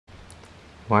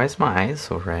Why is my eye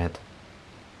so red?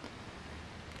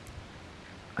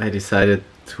 I decided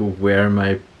to wear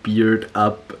my beard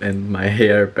up and my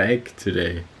hair back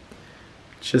today.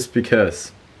 Just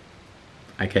because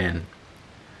I can.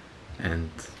 And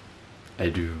I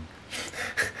do.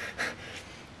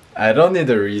 I don't need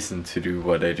a reason to do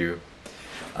what I do.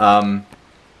 I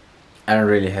don't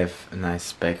really have a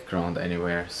nice background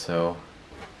anywhere, so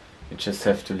you just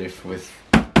have to live with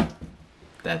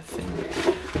that thing.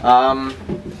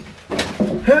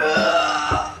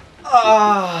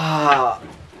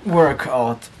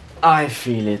 Workout. I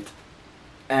feel it.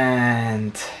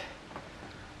 And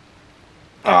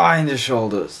in the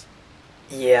shoulders.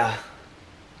 Yeah.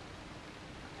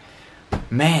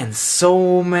 Man,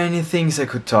 so many things I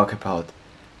could talk about.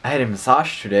 I had a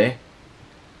massage today.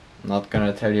 Not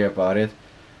gonna tell you about it.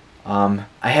 I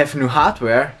have new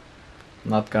hardware.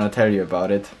 Not gonna tell you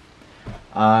about it.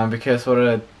 Because what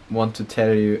I want to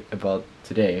tell you about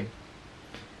today,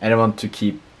 and I want to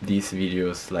keep these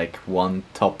videos like one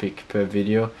topic per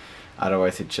video,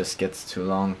 otherwise it just gets too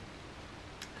long,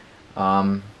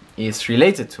 is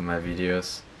related to my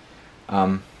videos.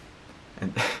 And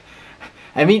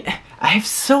I mean, I have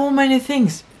so many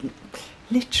things,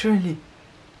 literally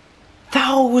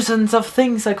thousands of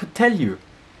things I could tell you,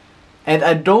 and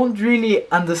I don't really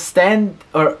understand,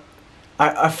 or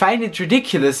I find it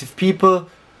ridiculous if people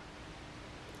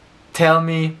tell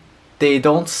me they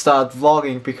don't start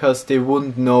vlogging because they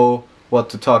wouldn't know what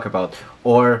to talk about,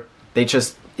 or they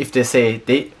just, if they say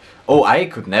I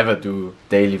could never do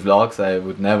daily vlogs, I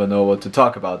would never know what to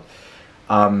talk about.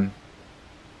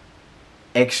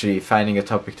 Actually, finding a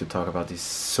topic to talk about is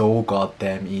so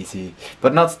goddamn easy,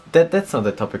 but that's not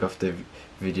the topic of the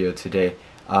video today.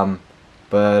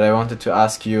 But I wanted to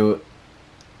ask you,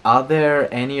 are there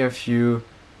any of you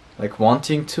like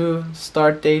wanting to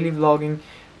start daily vlogging?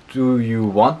 Do you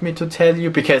want me to tell you?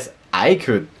 Because I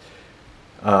could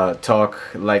talk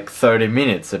like 30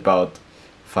 minutes about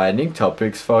finding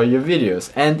topics for your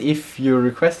videos, and if you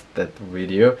request that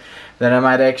video, then I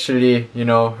might actually, you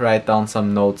know, write down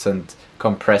some notes and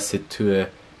compress it to a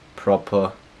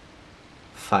proper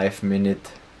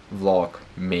 5-minute vlog,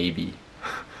 maybe.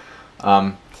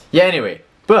 Yeah, anyway,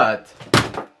 but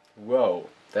whoa,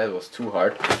 that was too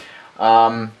hard.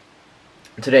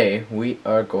 Today we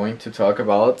are going to talk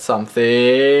about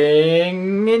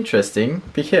something interesting,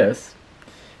 because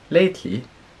lately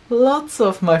lots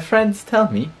of my friends tell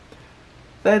me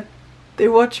that they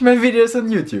watch my videos on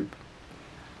YouTube.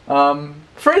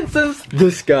 For instance,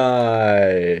 this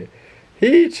guy,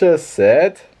 he just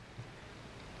said,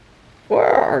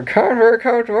 "Wow, I can't work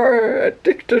out, we're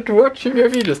addicted to watching your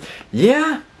videos."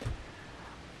 Yeah,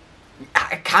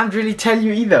 I can't really tell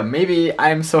you either. Maybe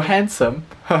I'm so handsome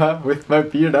with my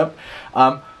beard up,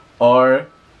 or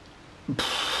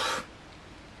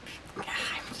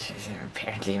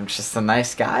apparently I'm just a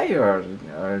nice guy, or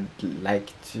like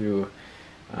to,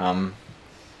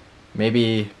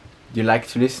 maybe you like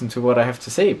to listen to what I have to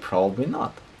say. Probably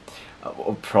not.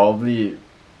 Or probably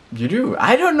you do.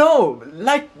 I don't know.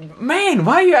 Like, man,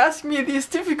 why are you asking me these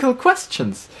difficult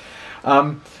questions?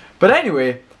 But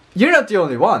anyway, you're not the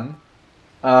only one.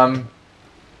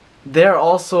 There are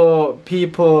also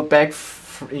people back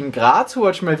in Graz who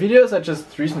watch my videos. I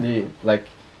just recently, like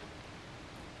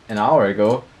an hour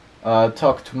ago,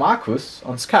 talked to Markus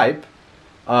on Skype,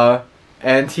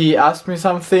 and he asked me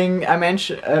something I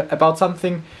mentioned about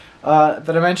something that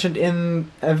I mentioned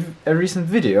in a recent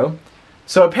video.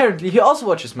 So apparently he also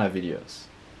watches my videos,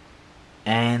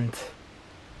 and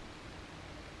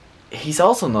he's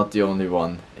also not the only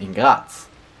one in Graz.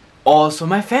 Also,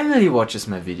 my family watches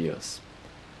my videos.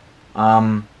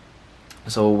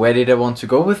 So where did I want to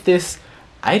go with this?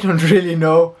 I don't really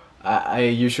know. I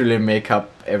usually make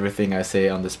up everything I say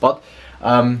on the spot.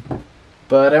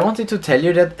 But I wanted to tell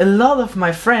you that a lot of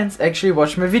my friends actually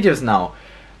watch my videos now.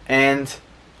 And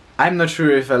I'm not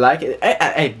sure if I like it.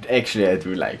 Actually, I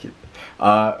do like it.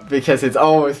 Because it's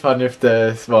always fun if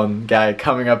there's one guy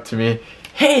coming up to me,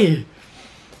 "Hey,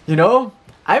 you know,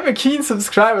 I'm a keen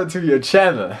subscriber to your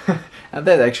channel." And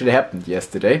that actually happened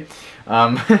yesterday.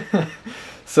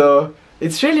 So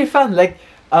it's really fun. Like,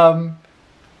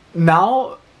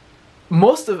 now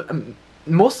most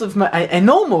of my I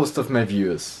know most of my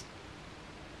viewers.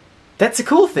 That's a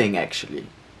cool thing, actually.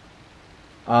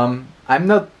 I'm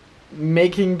not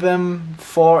making them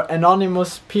for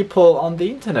anonymous people on the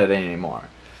internet anymore.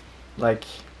 Like,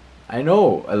 I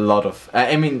know a lot of,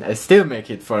 I mean, I still make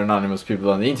it for anonymous people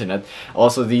on the internet.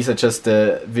 Also, these are just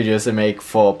the videos I make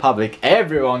for public.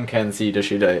 Everyone can see the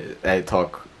shit I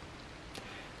talk.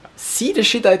 See the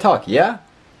shit I talk, yeah?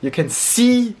 You can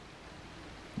see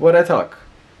what I talk.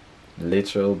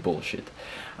 Literal bullshit.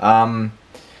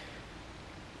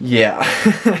 Yeah.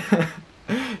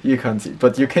 You can't see,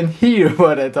 but you can hear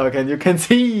what I talk, and you can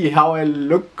see how I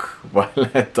look while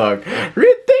I talk.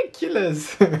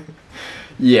 Ridiculous.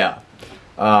 Yeah.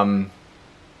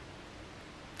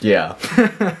 Yeah.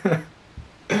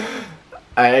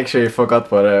 I actually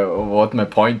forgot what my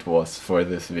point was for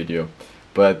this video,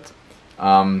 but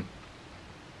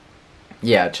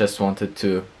yeah, I just wanted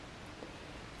to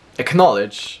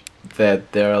acknowledge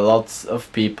that there are lots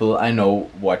of people I know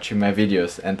watching my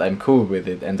videos, and I'm cool with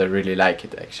it, and I really like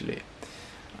it actually.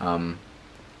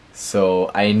 So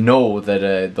I know that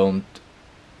I don't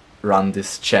run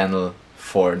this channel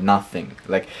for nothing.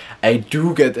 Like, I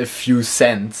do get a few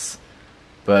cents,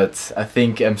 but I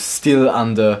think I'm still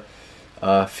under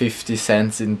 50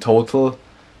 cents in total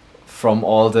from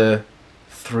all the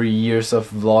 3 years of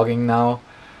vlogging now.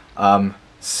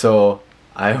 So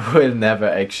I will never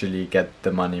actually get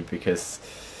the money, because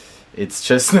it's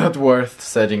just not worth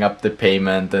setting up the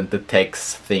payment and the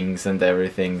tax things and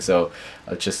everything, so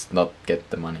I'll just not get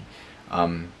the money.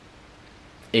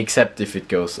 Except if it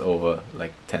goes over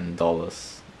like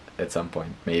 $10 at some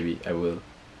point, maybe I will.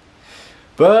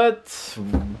 But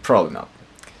probably not.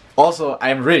 Also,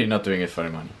 I'm really not doing it for the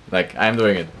money. Like, I'm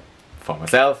doing it for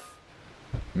myself,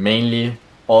 mainly.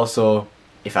 Also,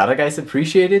 if other guys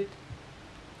appreciate it,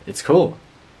 it's cool.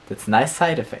 That's a nice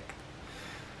side effect.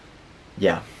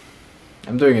 Yeah,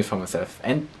 I'm doing it for myself,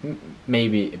 and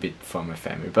maybe a bit for my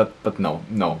family, but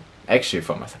no, actually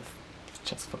for myself,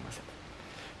 just for myself.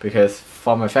 Because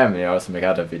for my family I also make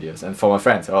other videos, and for my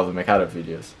friends I also make other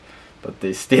videos, but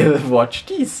they still watch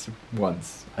these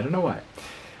ones. I don't know why.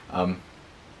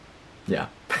 Yeah.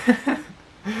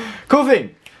 Cool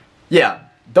thing. Yeah,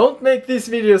 don't make these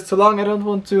videos too long. I don't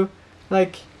want to,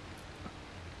 like,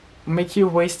 make you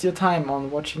waste your time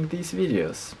on watching these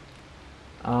videos.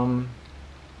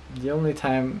 The only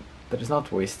time that is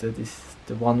not wasted is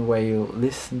the one where you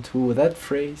listen to that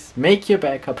phrase, make your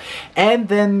backup, and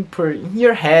then put it in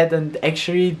your head and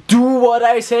actually do what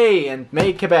I say and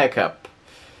make a backup.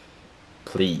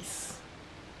 Please.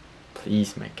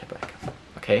 Please make a backup,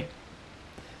 okay?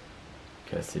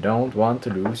 Because you don't want to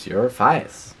lose your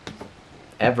files.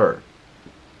 Ever.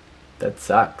 That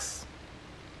sucks.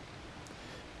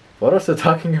 What was I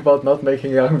talking about not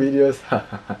making long videos?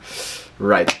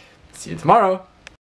 Right. See you tomorrow.